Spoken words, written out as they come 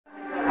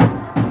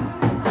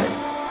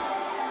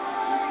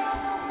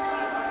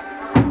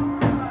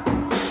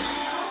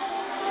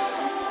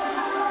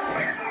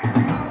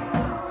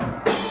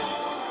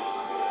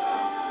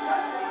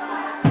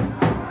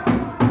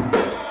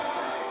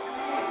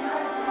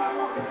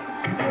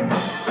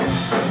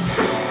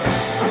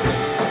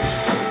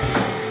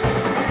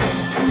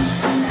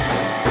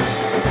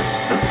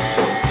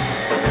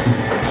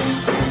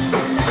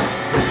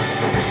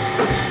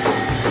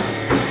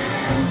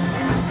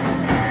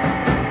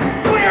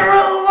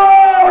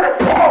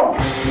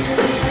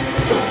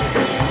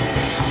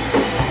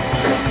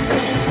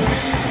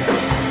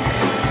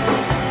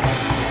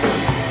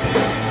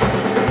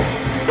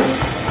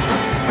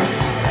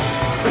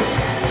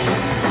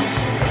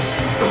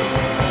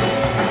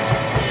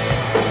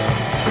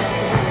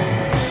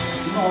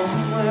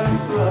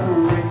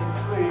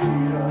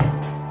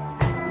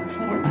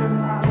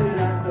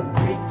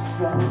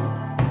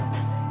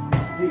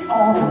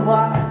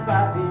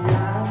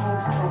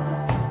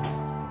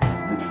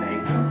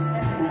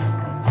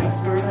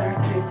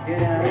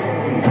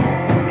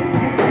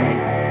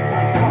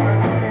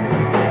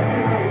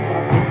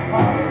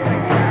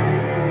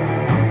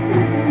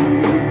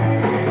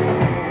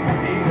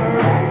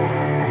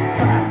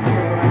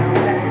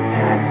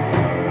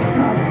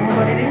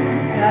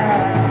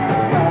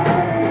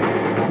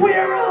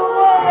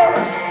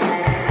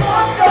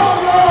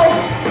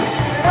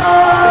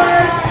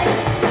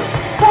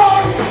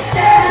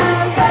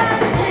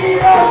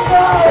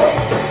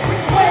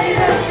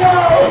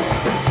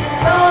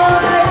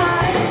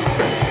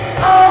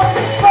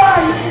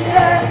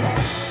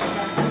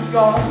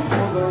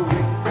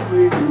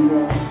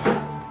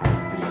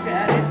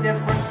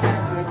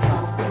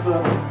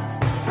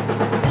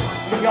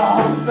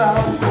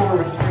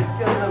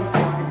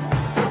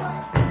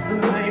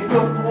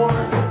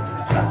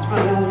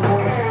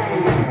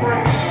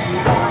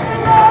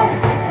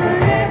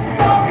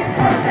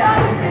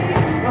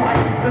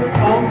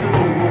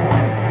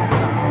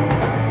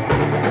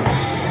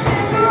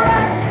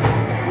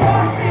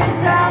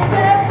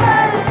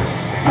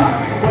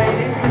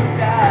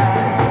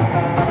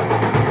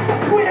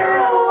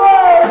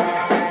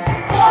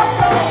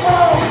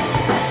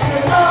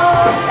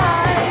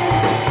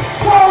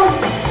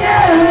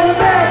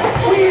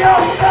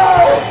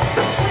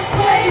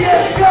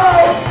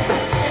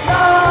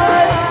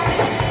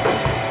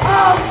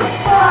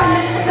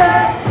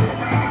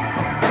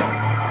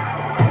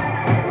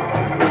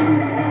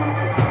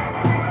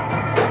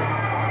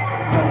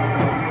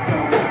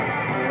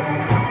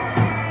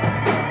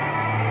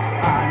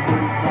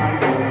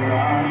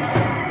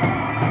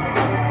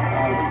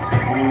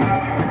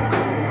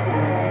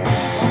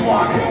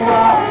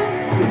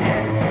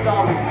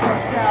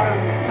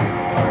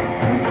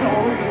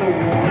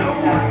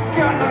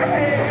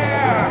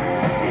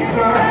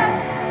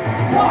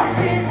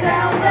washing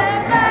down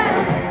their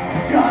beds,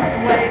 just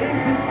waiting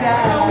to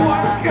die. No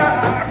one's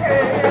gonna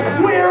care.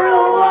 We're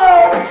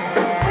alone,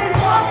 we've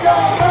lost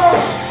our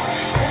home,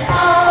 and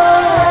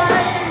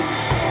I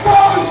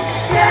won't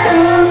get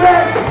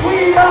it. We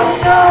don't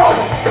know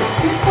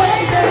which way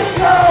to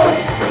go,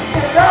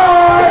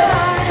 and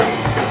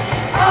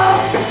I'm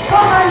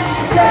fine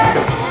again.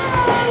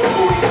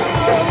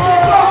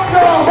 We've lost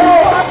our home,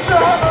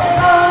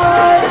 and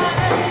I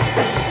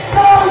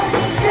don't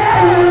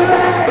get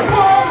it.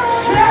 Won't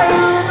get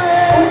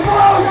it.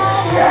 Won't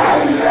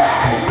get it.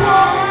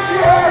 Won't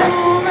get it.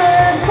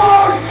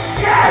 Won't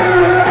get it.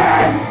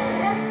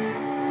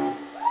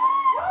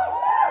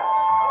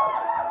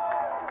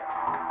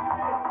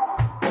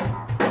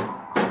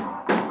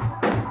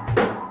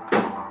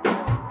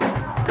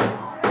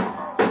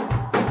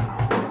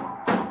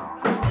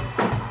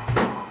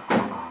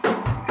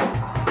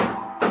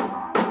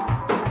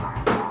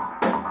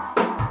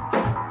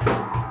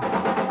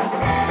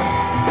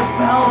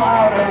 Fell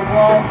out of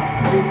love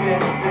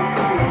within 6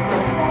 years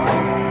of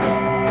mine.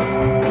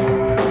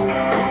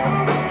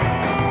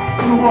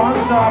 The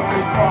ones I've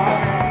been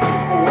promised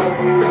before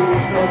we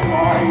reach the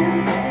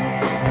line.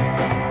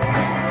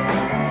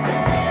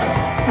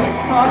 So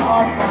cut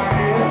off my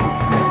ear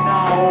and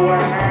now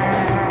we're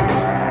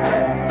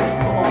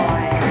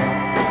blind.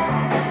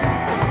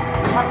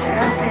 I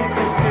can't seem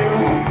to do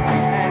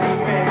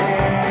anything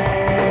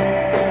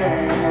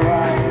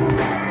right.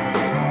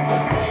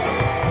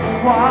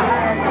 Why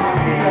am I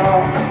here?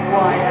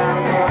 Why am I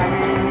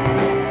here?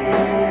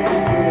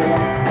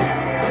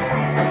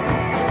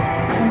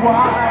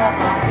 Why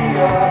am I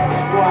here?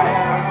 Why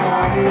am I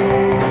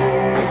here?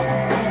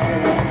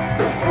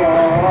 Whoa,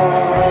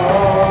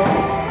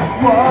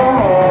 whoa, whoa.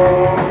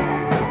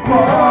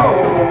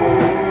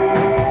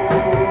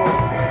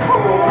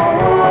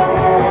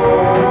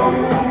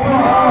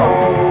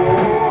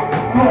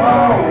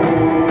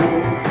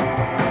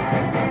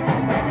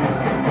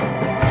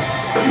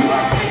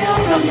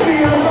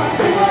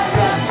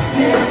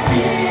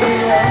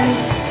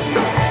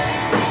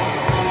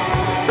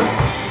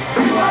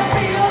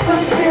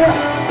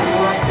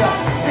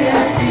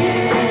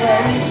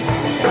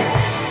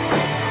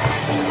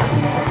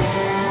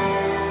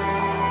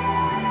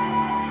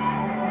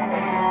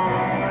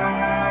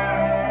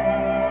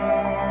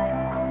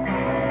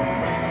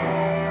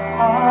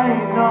 I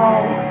know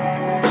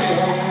it's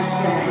still the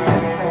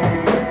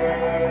same,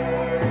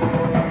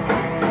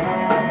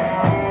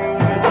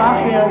 but I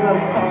hear the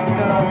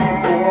thunder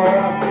before I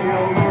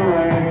feel the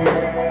rain.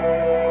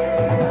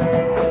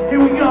 Here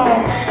we go.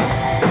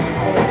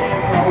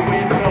 In the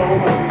window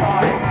of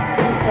time,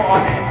 just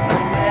wanting to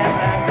live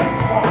and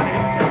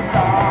wanting to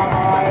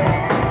die.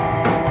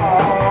 Oh,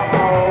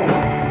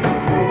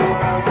 who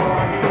am I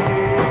now?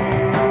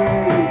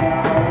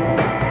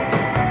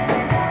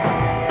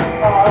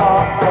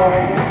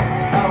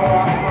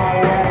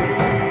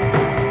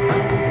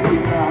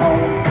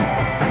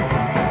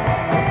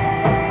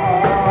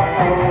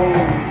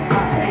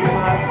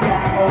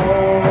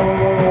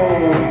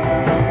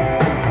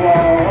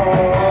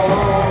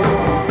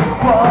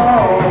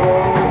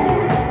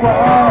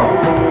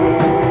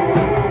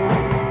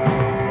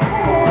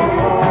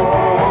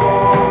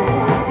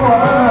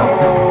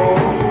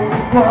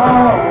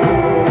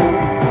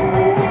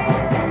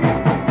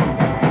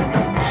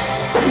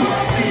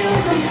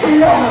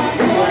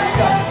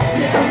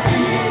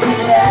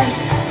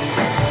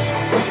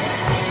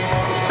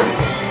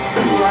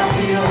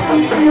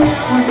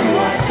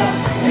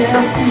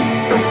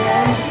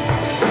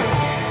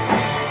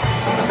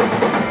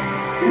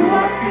 Do I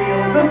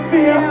feel the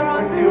fear,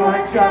 or do I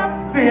just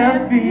feel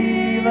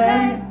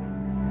feeling?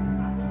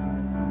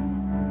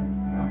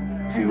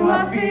 Do I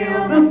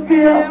feel the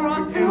fear, or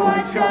do I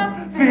just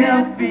feel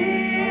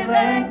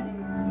feeling?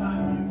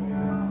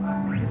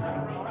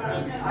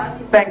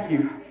 Thank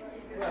you.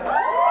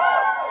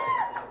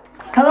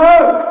 Hello!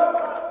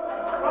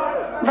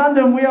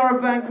 London, we are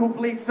a band called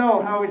Bleak.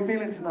 How are we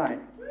feeling tonight?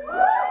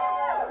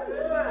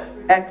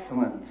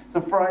 Excellent. It's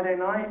a Friday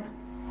night,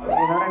 you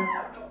know,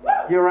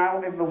 you're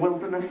out in the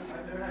wilderness,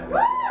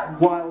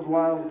 wild,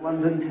 wild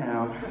London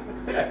town.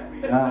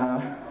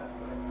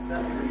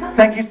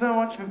 Thank you so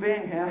much for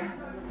being here.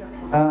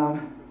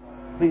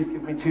 Please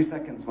give me 2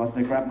 seconds whilst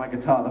I grab my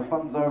guitar. The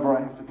fun's over, I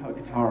have to put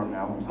guitar on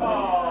now, I'm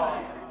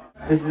sorry.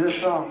 This is a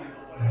song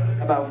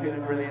about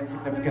feeling really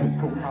insignificant. It's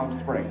called Palm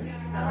Springs.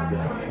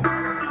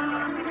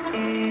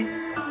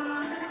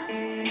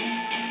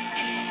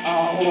 I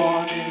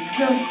wanted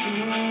to feel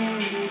more.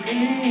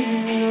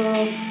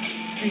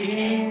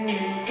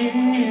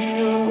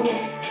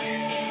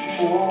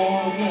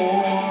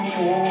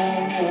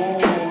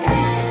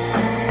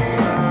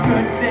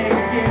 Good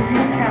days give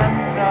you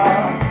cancer.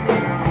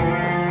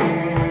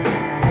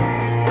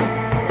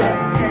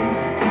 Escape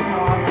is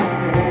not the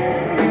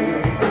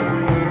same.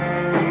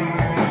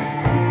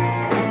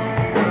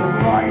 The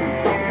light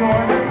of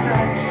your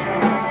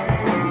attention as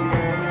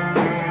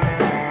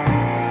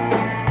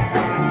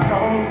it's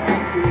sold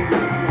into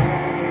this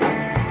world.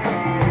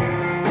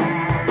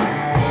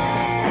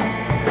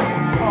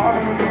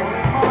 Sorrow in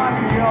my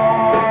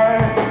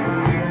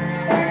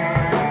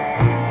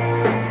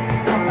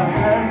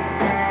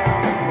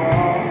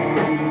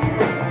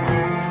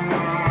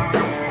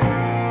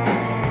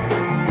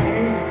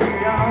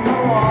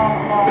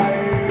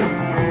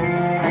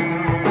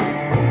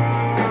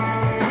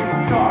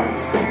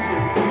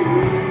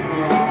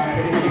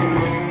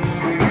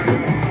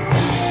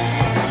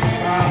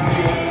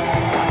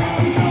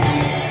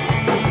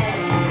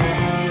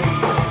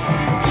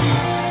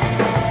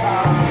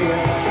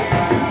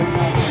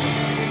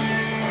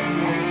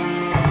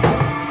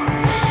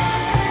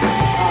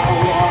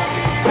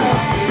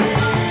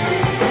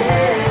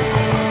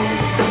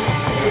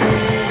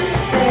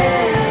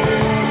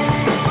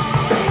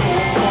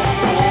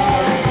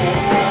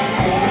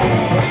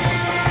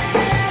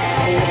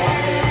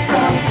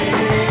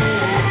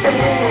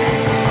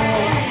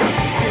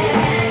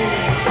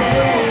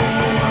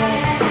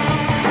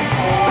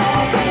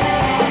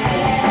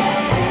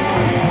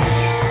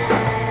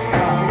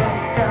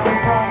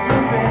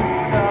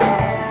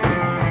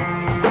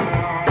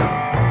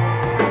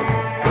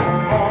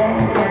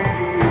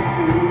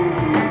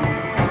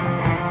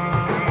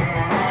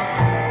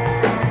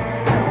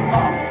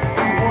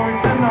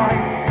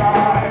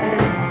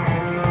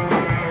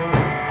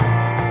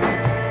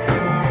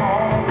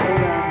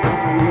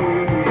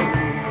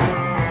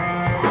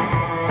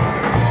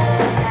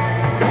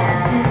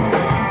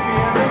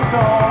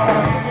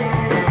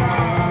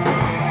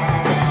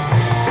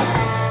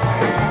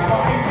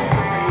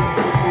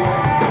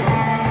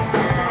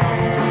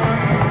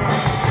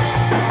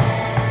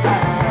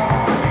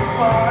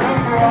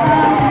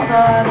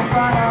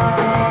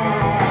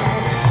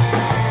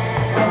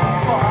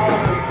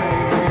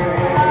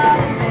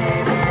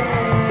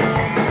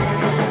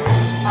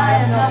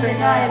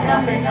am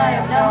nothing, I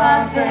am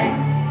nothing.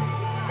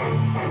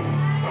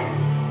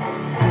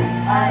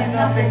 I am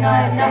nothing,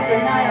 I am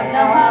nothing, I am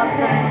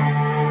nothing.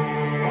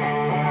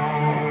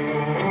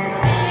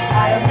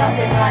 I am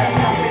nothing, I am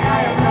nothing,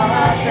 I am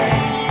nothing.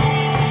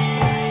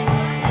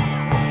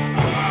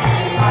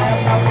 I am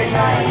nothing,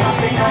 I am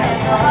nothing, I am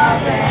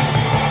nothing.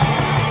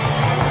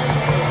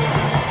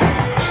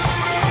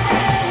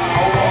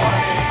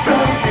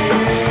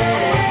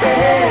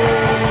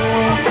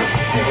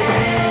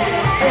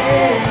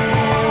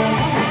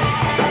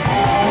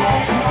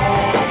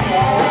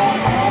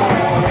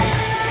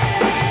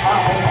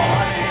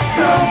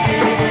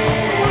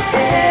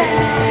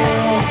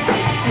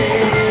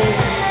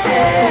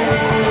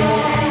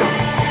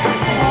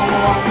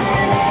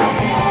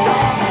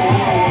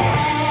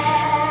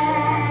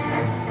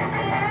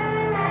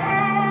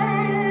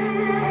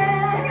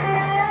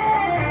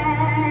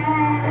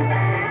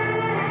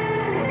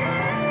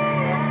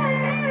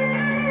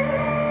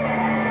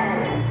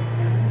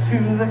 To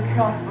the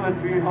comfort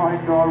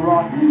behind our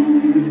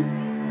eyes,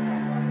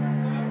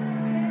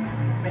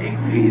 make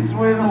peace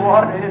with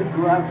what is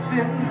left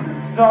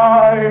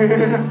inside.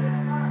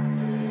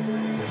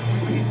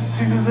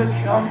 To the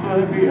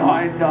comfort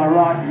behind our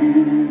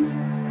eyes,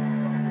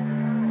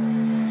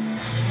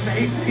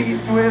 make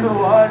peace with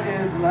what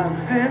is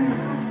left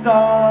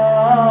inside.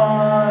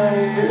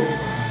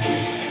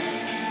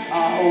 I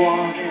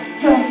want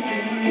it to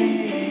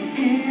feel.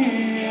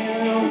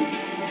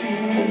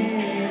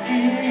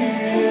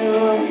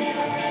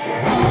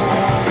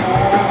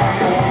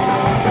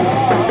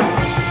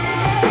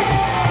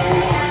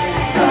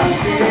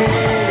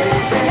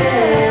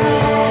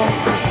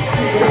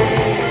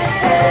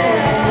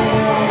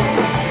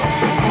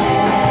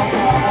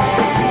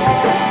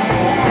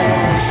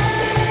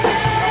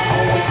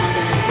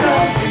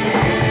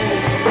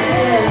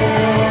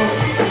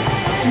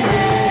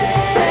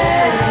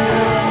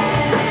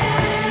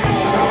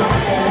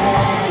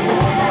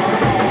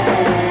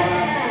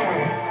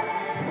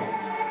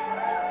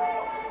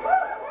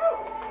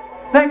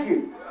 Thank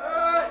you.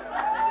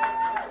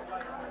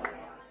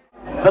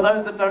 For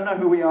those that don't know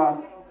who we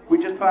are, we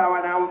just put out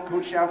an album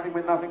called Shouting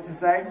With Nothing to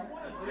Say.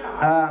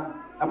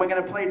 And we're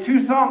going to play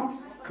two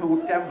songs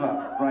called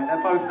Denver. Right,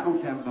 they're both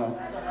called Denver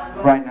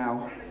right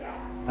now.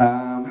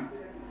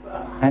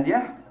 And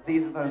yeah,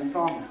 these are those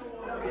songs.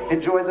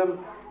 Enjoy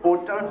them or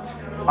don't.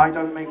 I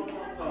don't make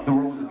the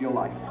rules of your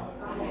life.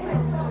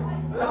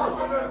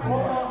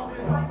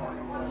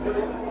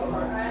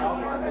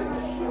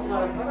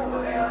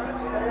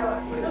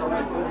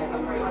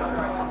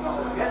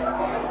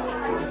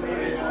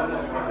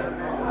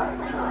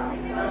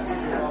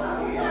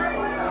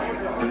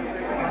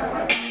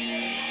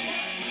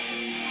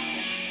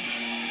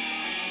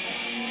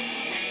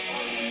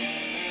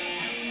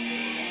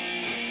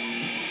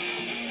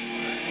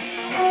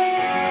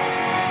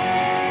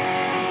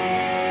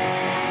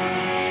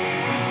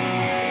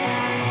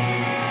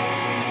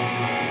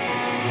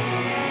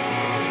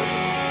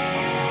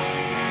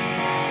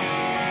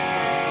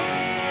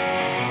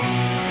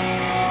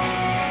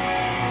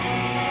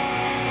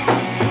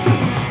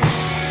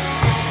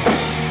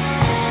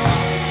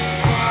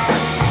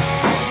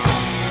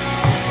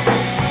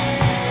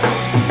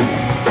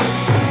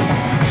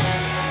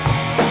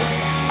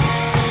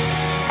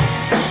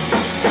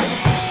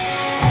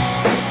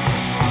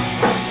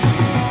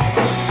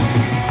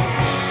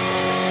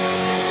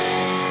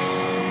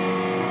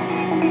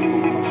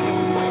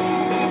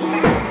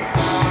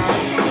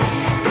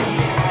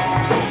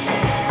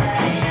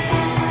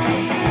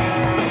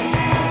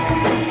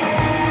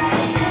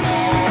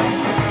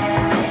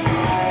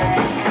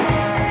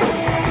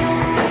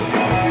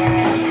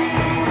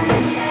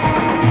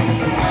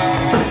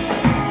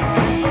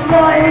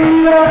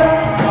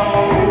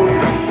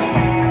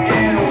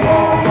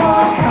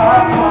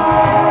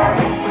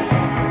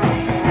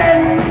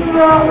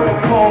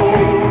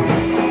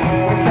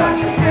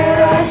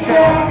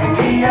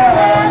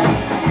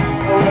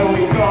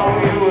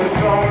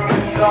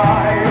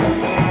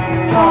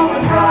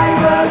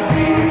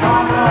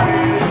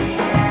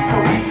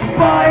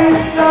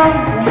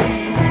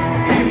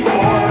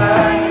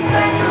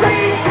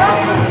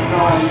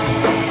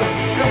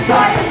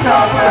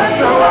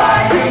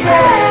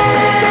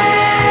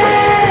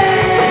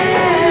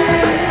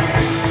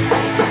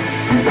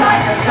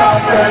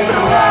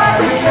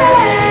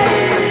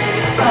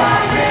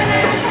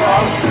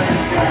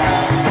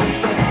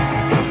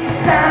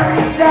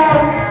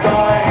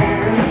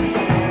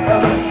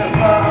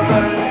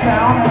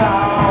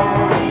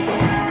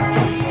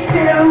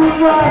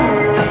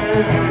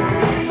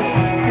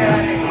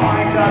 Getting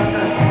high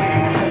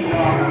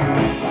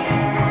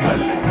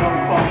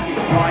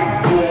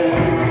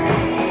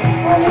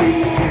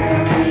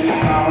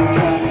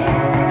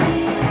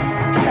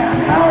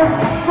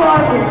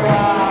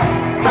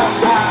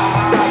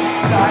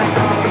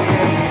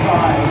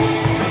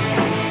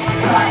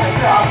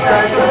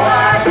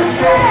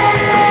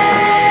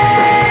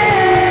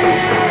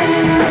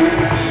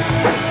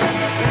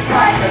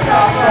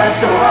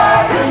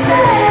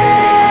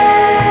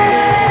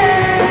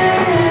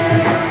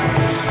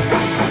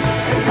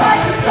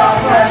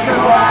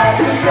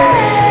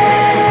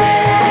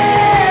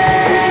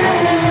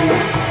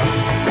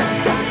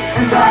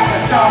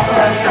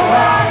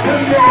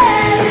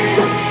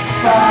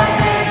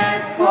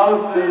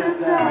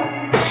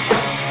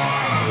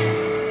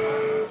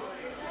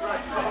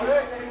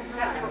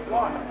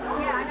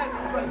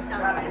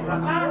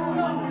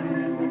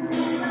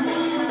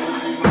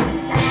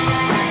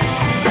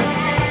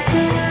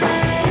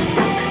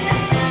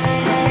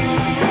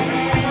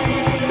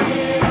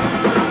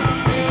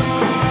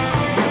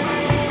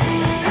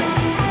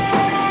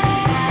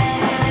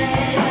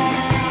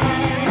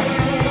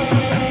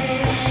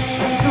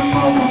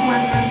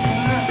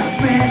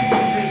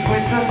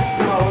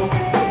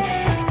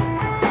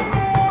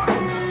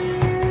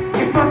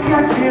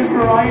catches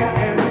right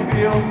and it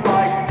feels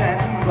like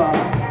Denver.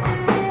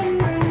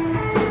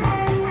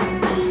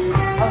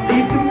 I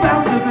leave the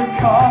bounce of the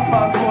car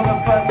park for the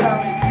first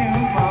time in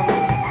 2 months.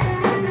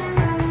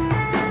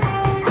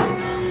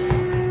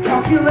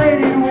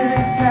 Calculated with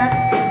intent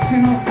to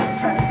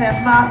transcend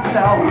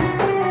myself.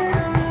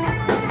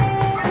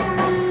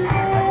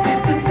 I did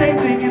the same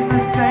thing in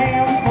the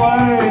same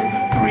place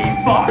 3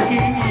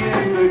 fucking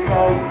years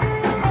ago.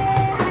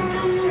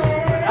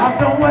 But I've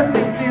done worse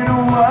things in a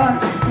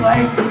worse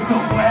place than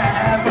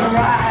wherever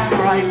I am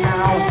right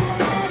now.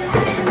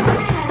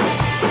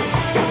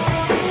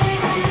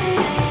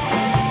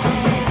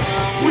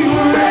 We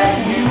were red,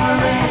 we were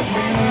red,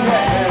 we were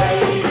red.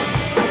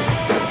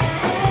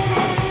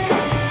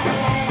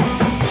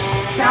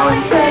 Now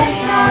it's red,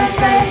 now it's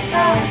red,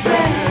 now it's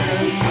red.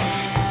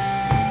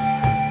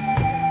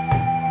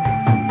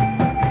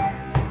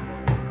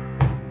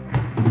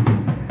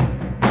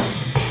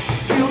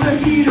 Feel the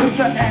heat of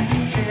the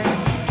engine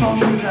from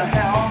the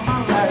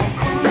helmet.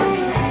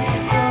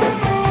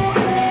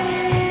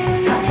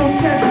 Asphalt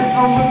desert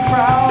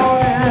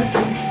overcrowded,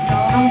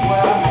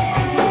 unaware.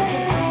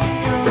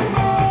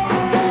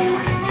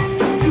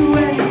 Do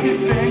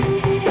anything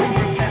to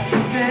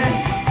remember this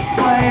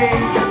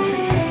place.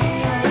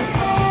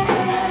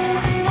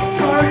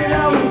 Cut it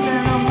out and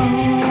then I'll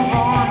move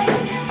on to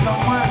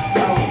somewhere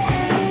else.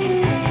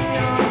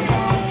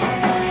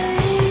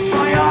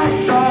 My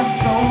eyes are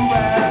so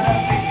red, I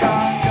think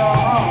I'm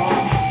gone.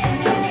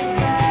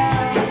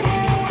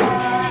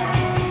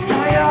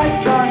 My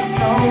eyes are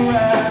so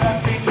red, I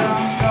think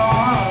I'm gone.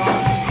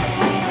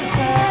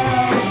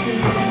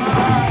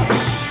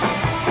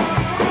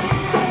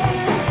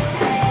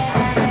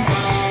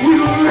 We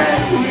were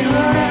red, we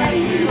were red,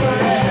 we were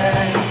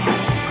red.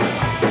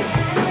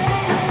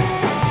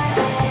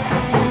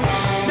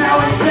 Now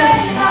it's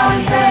red, now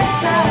it's red,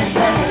 now it's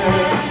red.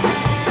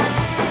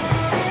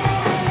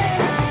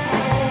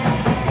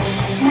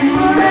 We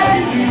were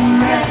red, we were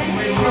red,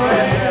 we were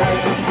red.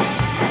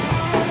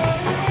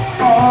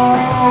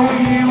 Oh,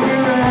 we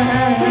were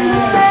red. We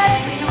were red,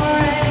 we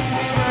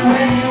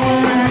were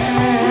red,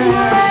 we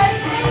were red. We were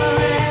red,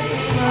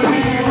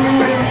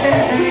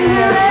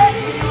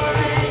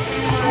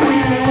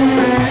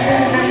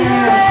 we were red. We were red, we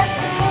were red.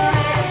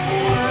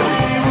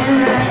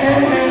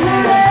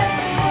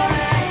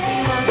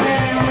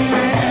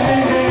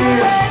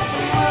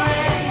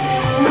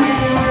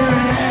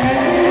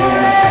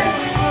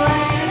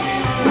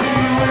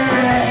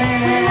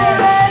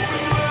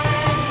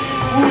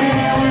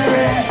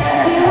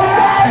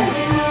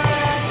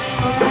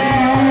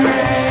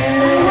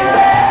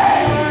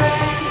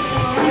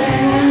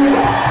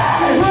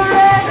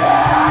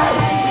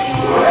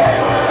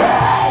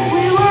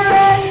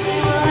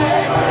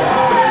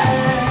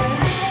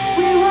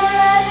 We were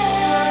red.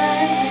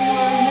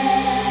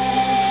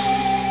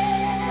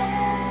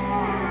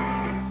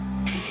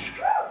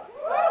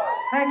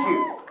 Thank you.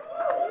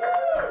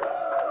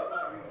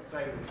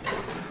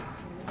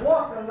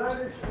 What a load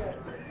of shit.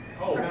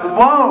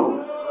 Whoa!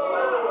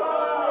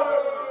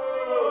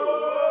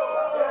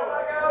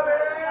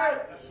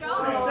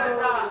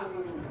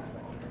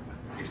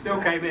 You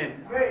still came in.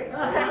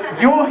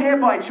 You're here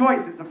by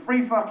choice. It's a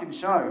free fucking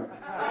show.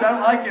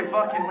 Don't like it,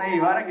 fucking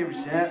leave. I don't give a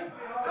shit.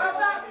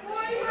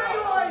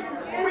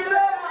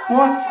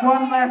 What's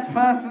one less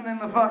person in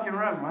the fucking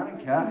room? I don't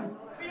care.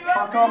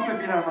 Fuck off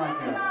if you don't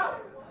like it.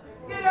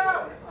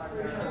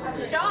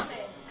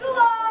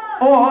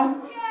 Or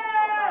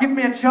give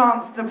me a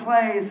chance to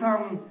play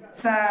some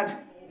sad,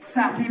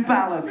 sappy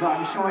ballad that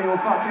I'm sure you'll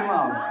fucking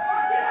love.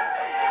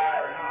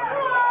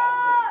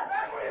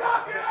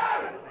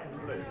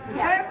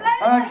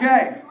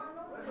 Okay.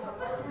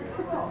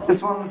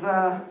 This one's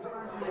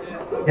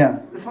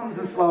this one's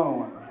the slower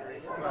one.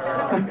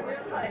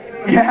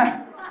 Yeah.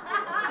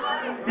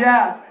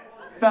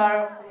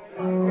 So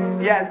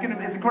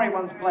it's a great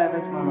one to play at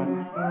this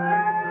moment.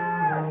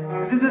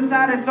 This is the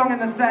saddest song in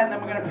the set, and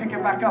then we're gonna pick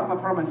it back up, I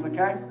promise,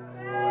 okay?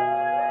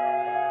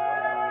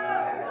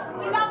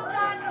 We love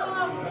sad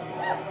songs.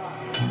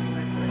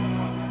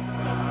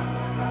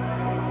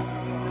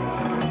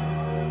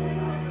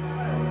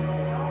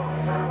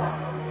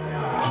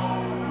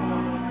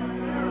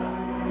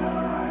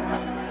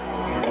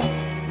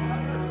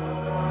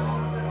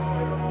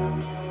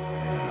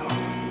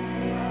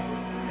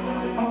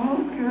 All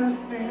good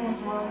things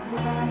once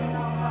said,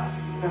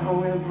 now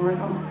we're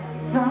real,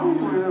 now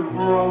we're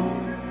broke.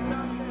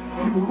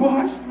 You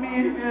watched me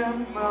in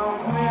the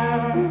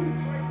mirror,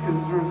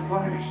 'cause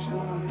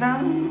reflections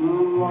now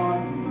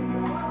on.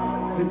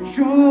 The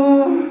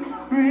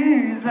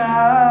jury's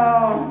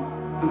out,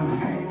 the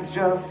pain's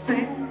just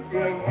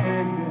sinking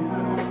in.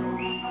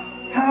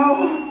 How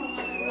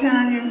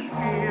can you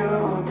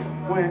feel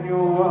when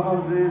your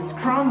world is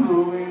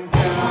crumbling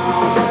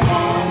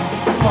down?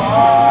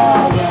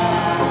 All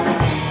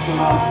that's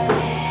lost.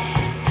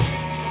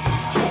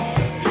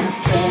 You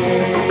say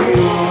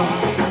your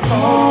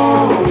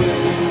soul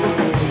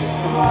is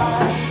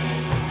lost.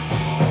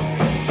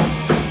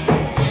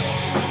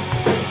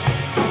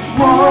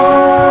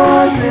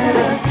 Was it a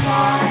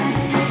sign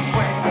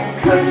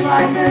couldn't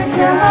light the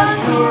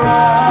candle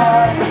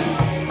right.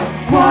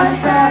 Was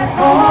that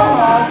all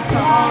our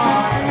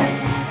time?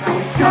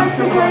 Just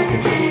a break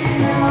in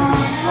neon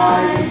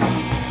light.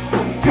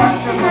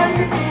 Just a break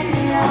in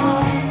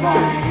neon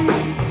light.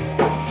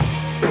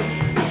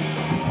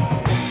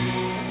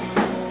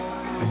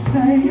 I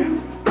say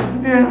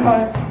it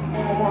hurts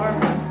more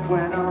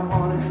when I'm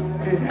honest.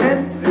 It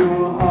hits too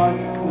hard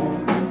to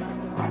hold.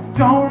 I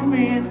don't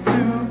mean to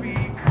be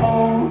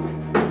cold.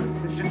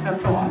 It's just a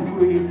thought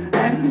we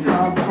end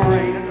up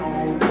great and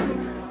old.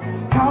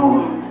 How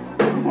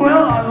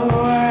will I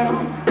live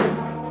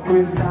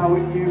without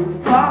you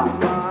by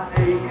my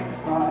aching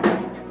side?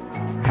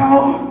 How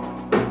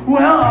will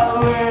I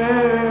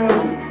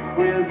live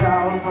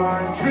without my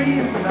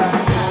dream that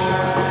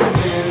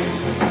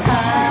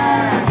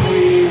and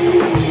we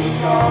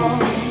go?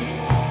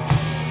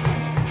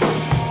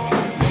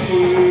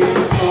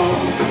 Please go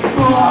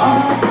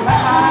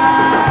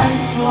and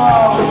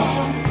slow.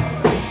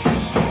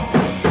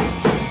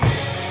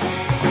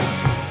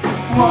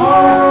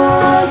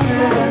 Was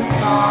it a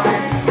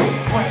sign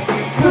when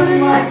you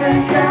couldn't light the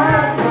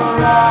candle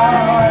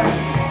right?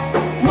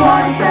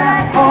 Was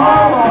that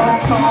all our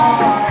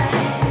time?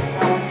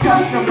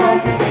 Just a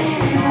broken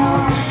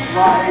neon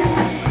light.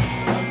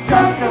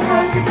 Just a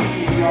broken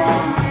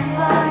neon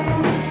light.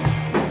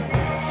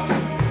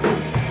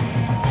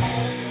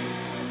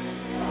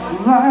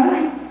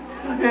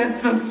 Let it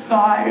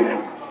subside.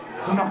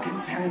 I'm not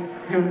content.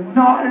 You're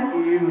not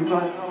even the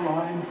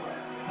line.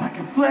 Like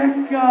a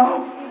flicker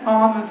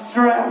on the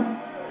strip,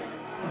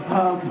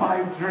 a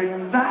pipe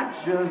dream that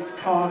just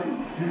caught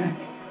its sick.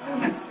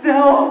 I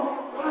still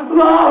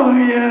love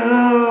you,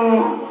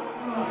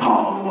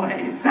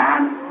 always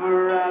and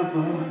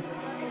forever.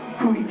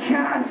 We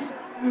can't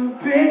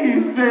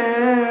be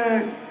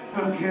fixed,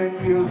 but can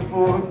you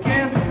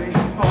forgive me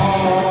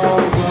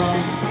for the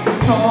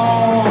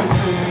stolen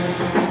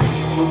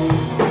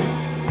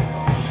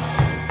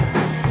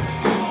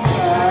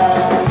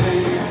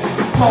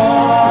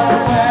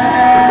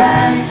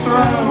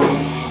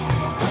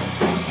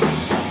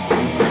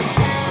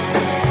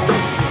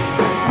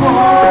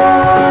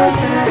Was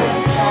it a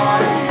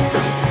sign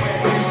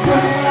when you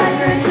couldn't light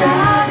the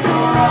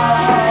candle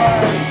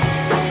right?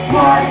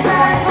 Was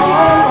that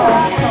all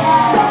our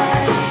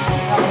time?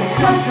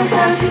 Just a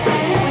broken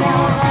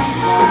neon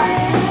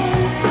light.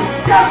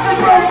 Just a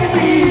broken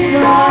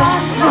neon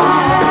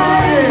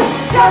light.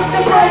 Just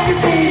a broken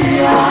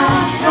neon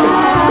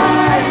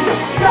light.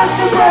 Just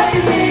a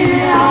broken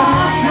neon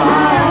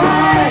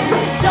light.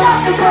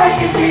 Just a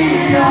broken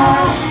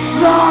neon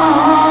light.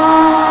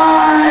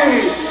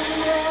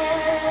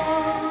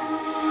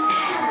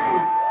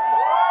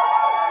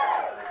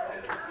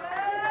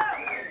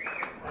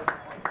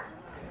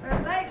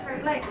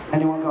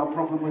 Anyone got a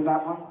problem with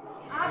that one?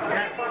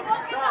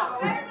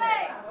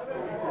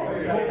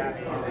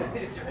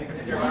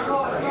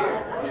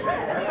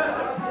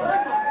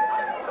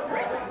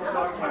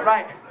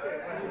 Right.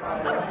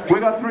 We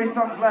got 3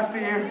 songs left for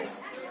you.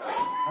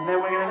 And then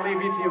we're going to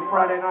leave you to your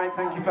Friday night.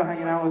 Thank you for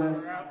hanging out with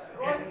us.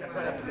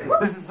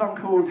 This is a song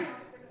called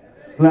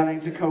Learning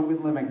to Cope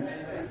with Living.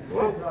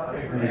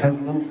 And it has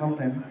a little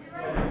something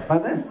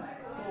like this.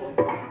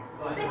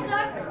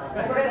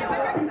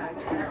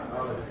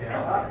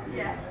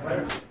 Yeah.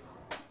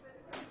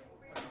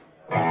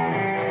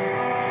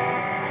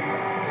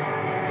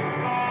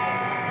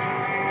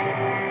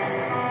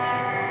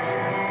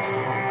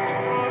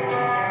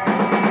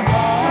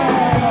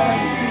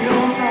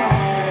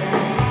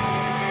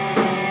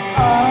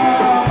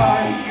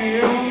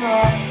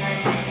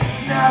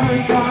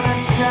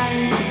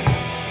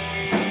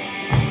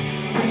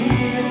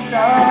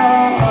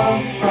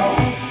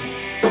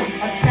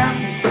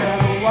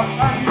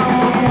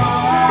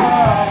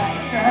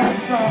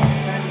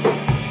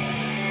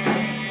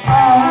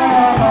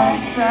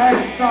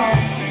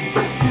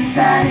 Is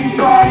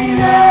anybody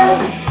there?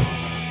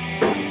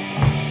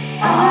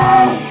 I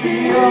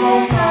feel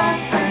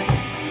nothing.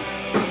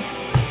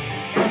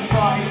 It's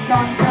like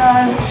I'm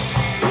dead.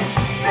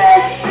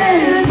 This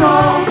is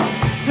all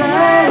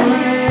there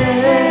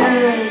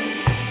is.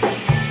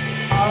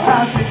 I'll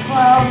have to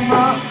cloud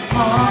my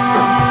mind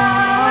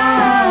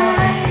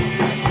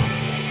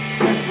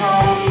to go.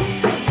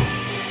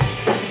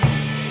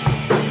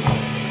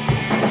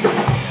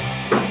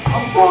 I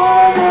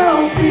wanna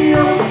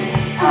feel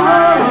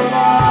alive.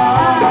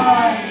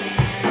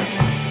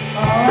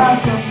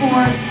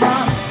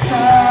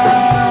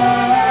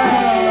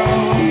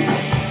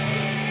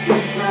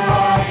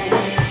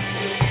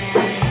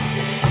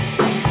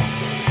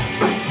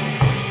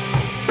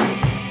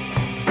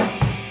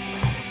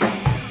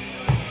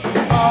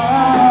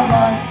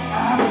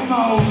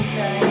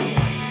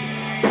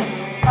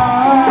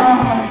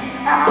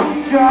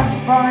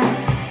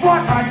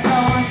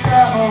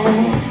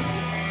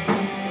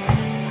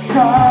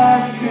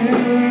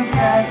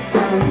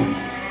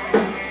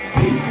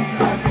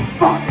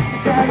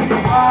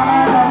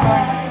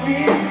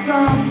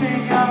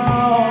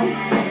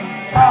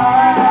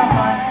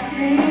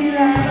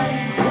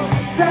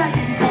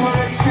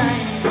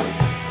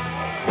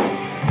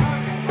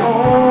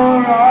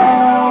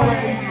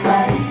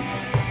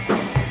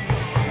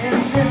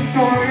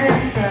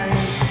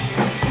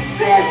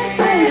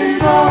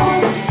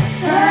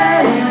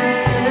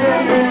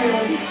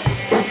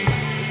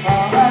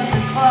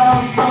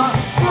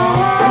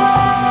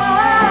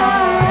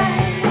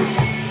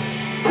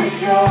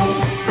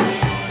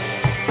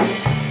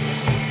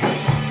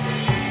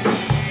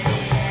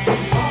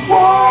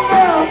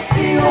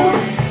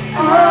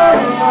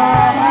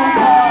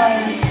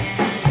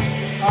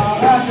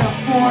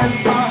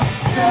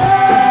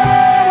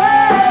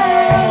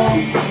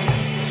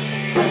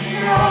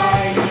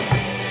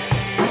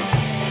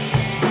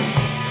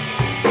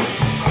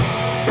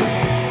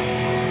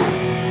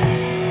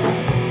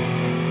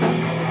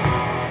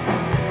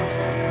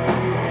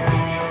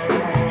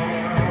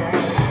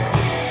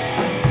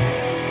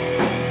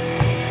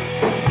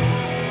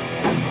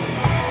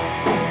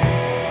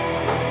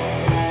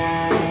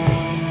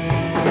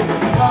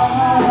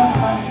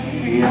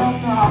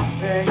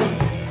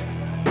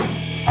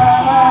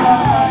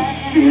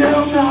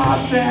 feel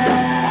nothing.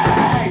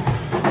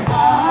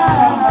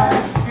 I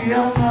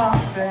feel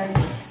nothing.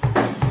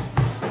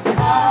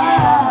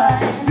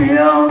 I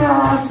feel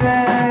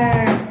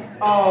nothing.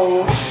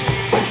 Oh,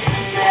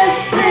 this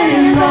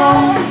is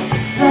all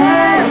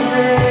there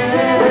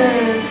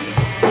is.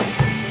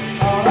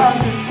 All of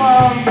this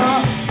from the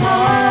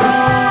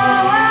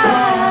mind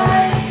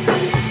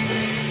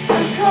to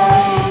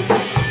cold.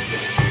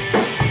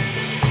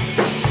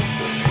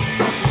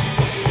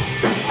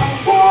 I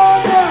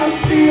wanna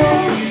feel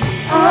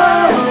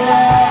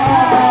alive.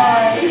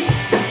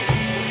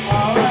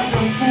 All of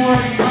the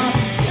force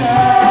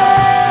myself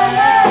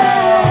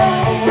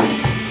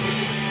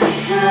to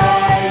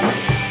try.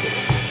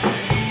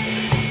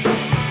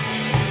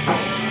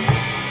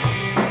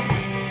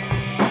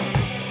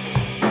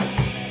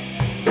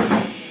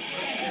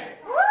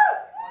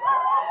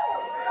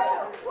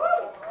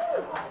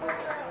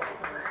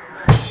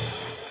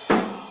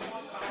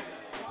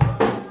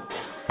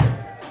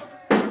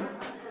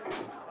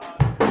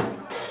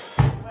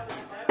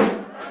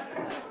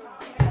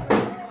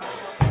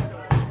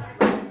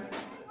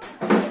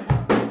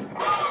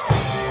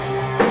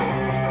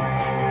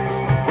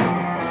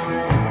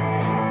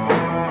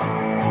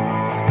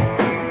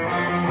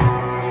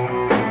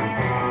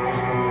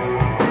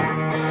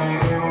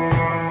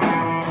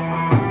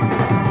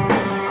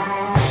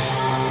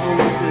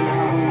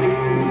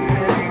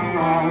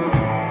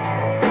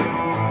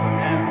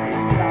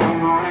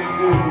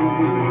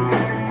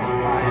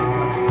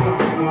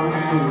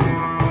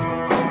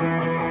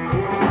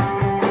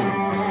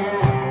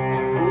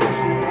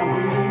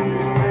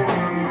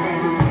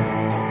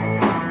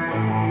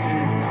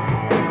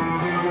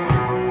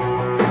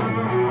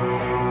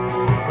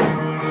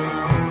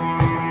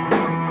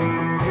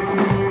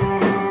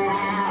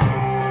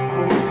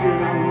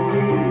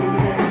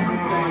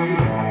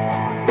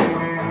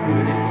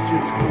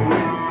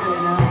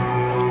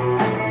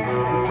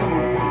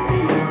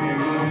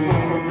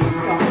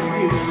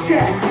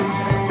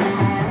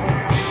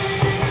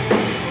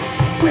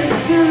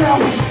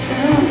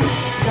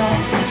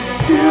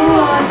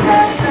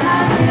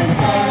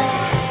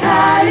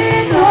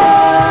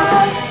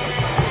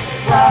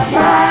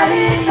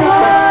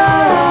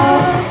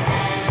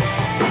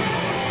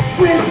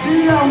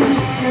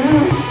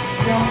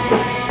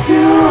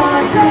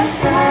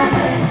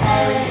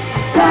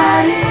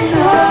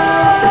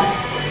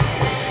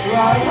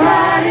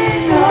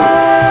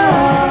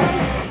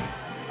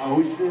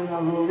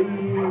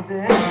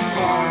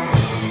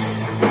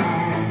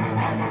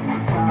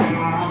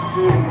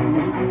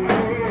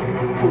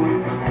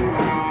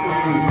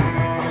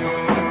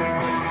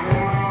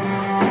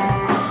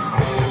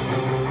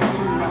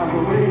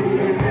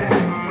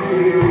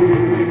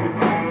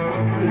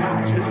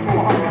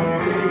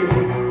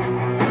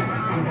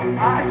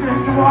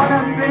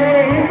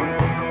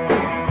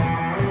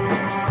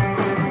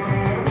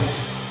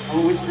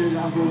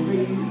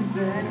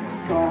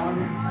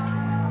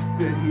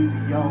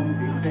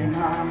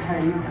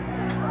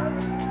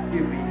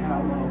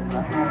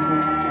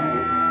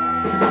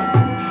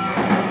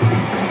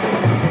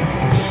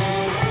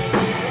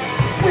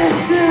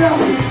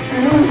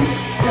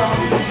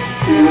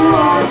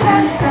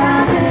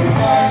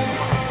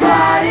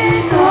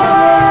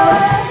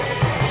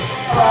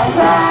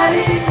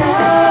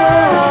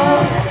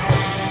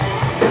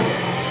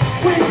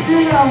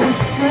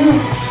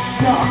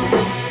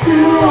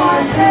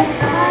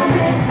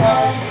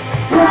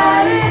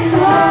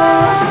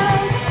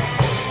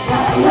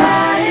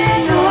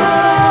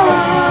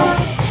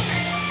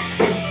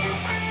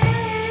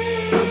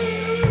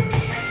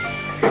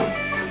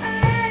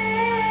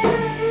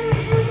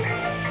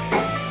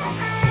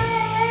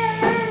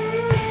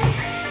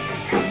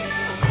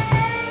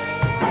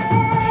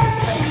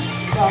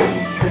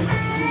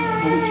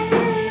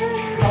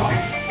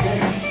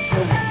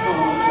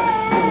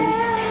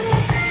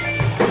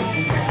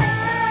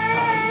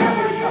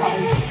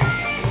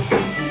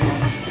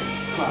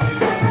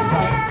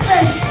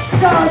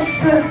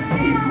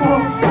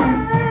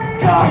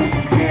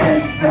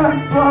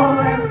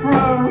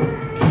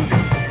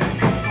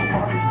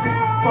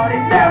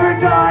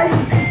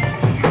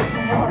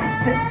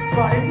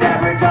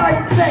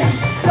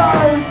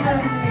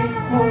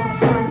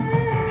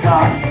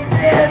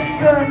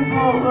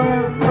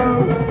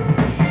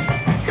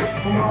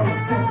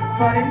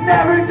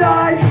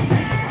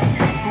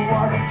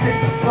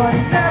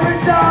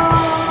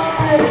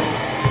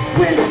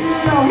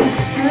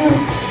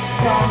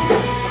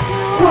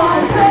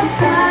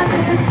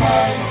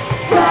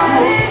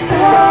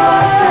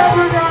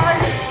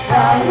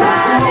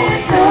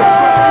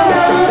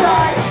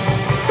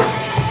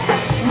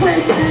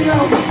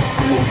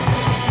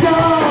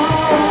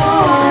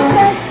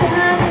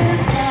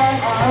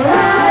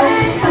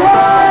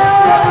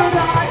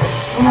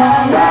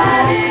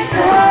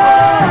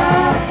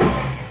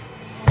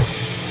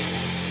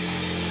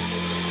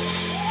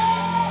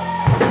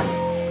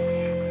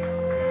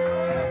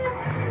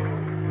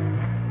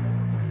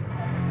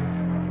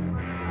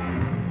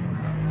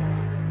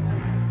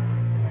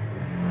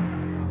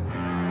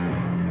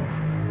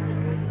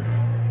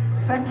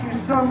 Thank you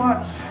so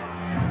much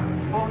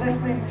for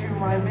listening to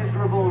my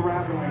miserable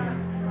ramblings.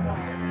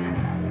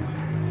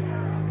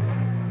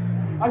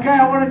 Okay,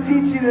 I want to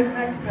teach you this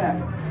next bit.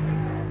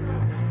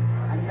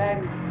 And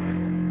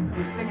then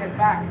you sing it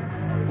back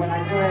when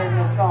I do it in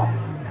the song.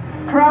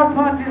 Crowd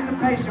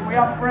participation, we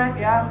up for it,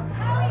 yeah?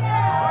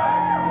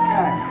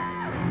 Okay.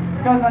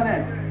 It goes like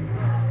this.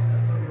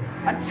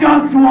 I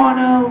just want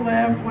to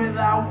live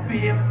without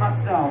being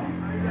myself.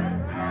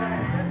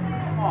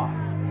 Oh.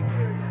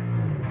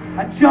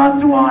 I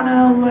just want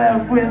to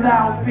live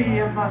without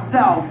being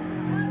myself.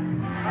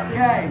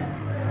 Okay.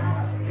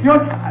 Your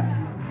time.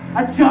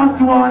 I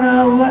just want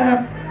to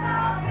live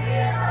without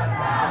being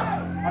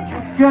myself.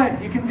 Okay,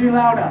 good. You can do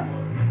louder.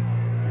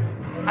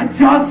 I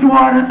just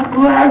want to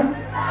live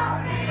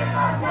without being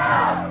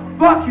myself.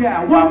 Fuck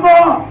yeah. One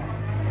more.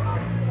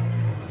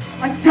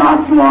 I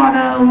just want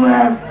to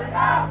live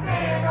without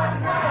being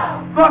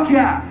myself. Fuck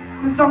yeah.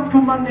 This song's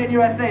called Monday in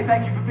USA.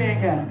 Thank you for being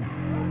here.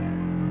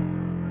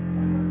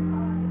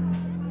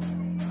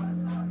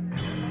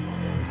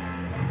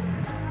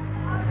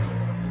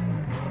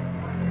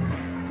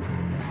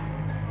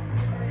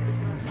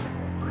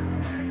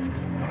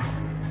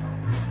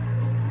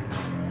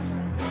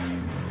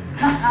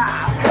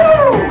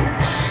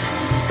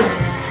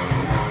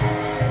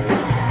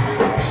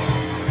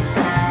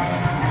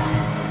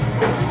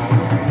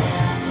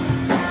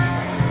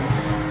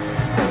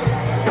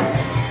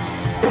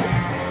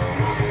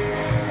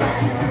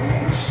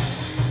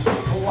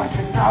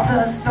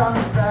 Another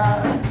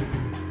sunset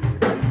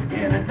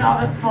in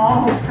another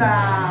small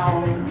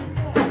town,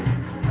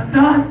 and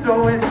that's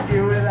always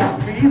you without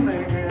feeling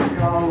it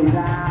go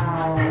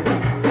down.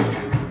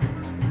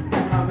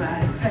 I'm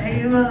at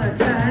Taylor's,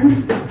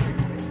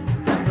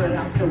 but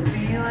I'm still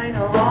feeling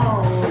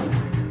alone.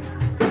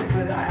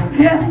 But I am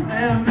here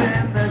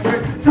living the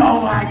truth, so I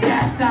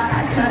guess that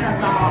I should have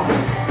known.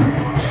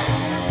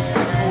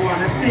 I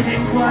wanna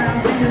think what I'm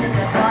feeling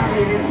about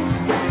you.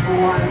 I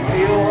wanna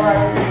feel what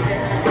I'm feeling.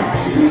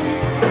 I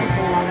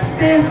wanna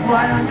think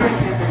what I'm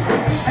drinking.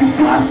 I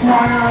just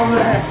wanna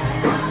live.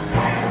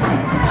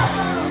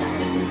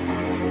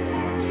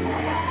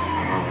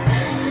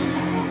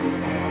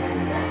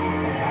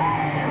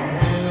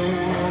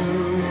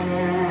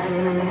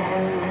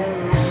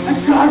 I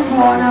just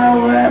wanna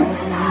live.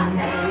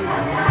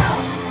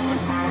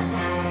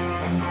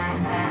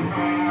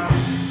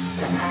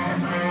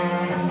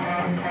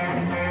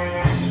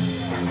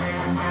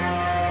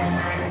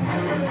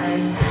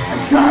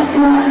 Just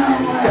wanna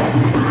live.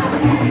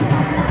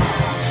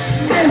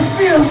 It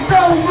feels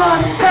so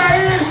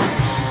mundane.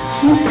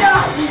 You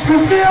got to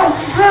feel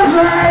the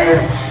pain,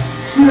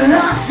 but I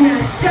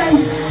can't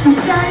escape the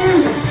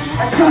shame.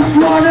 I just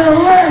wanna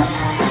live.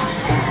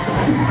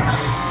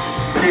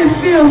 It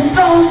feels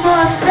so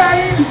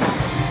mundane.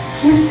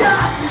 You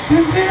got to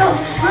feel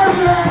the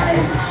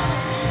pain,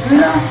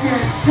 but I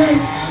can't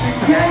escape the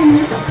shame.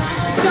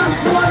 I just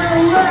wanna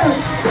live.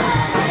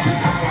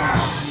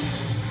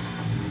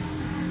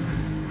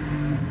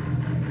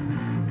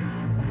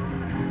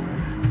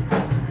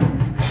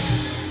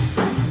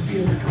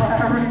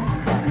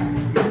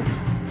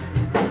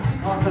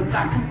 On the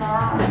back of my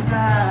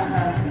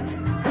neck,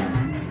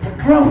 a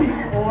growing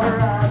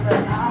aura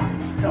that I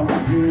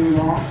don't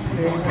belong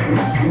to.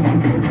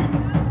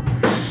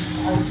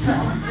 Always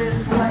felt this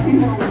way,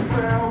 always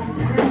felt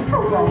this,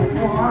 always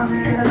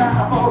wanted it,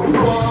 I've always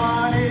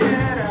wanted it.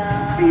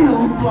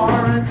 Feel far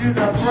into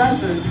the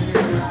present here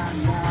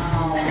and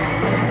now.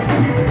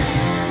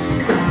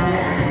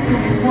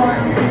 What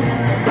I'm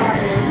feeling about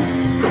it,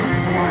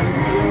 what I'm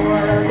feeling,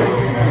 what I'm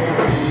feeling.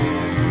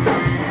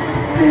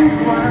 This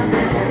one,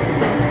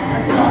 I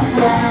just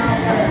wanna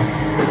live.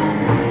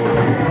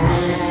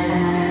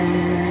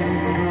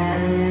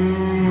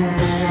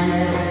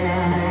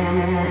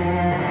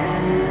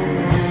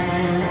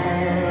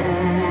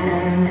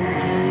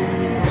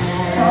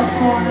 Just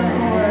wanna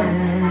live.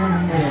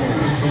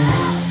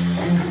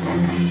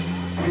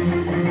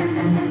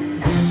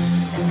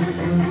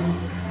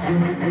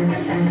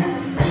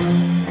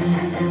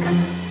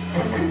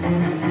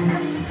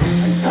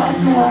 I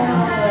just wanna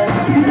live.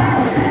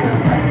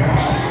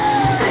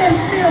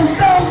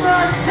 So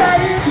much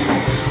pain,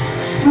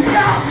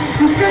 without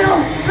to feel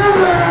the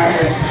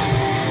rain,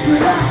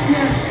 but I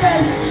can't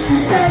stay the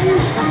same.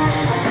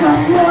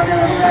 Just wanna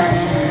live.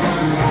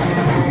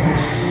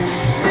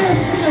 This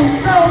feels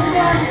so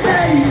much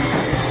pain,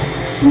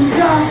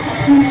 without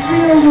to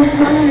feel the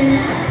pain,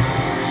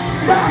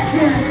 but I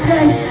can't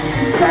stay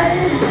the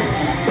same.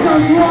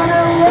 Just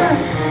wanna live.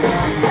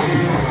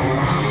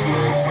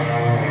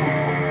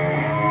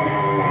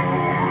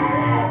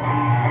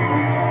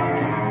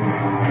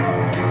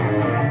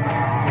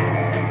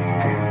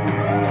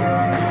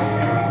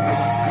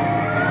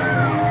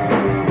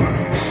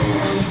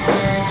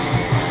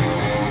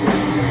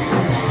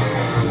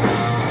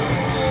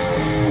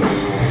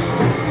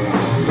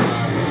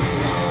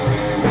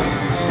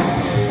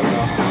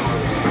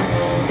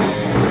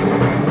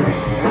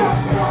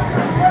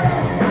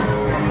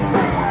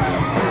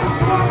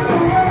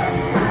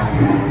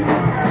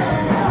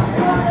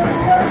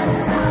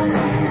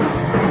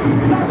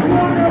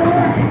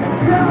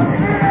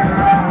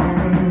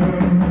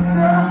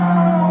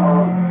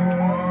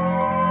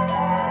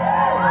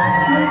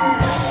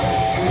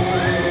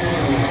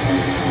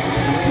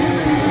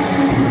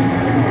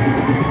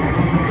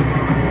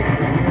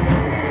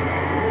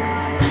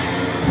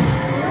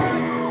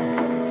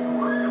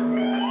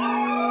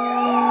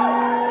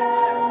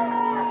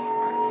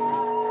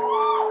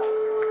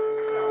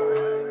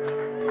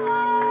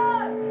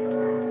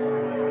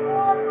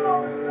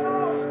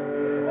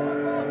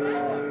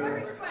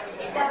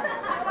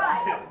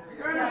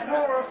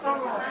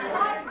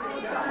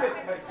 Do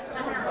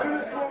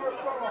this one more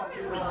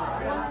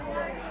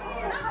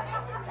song.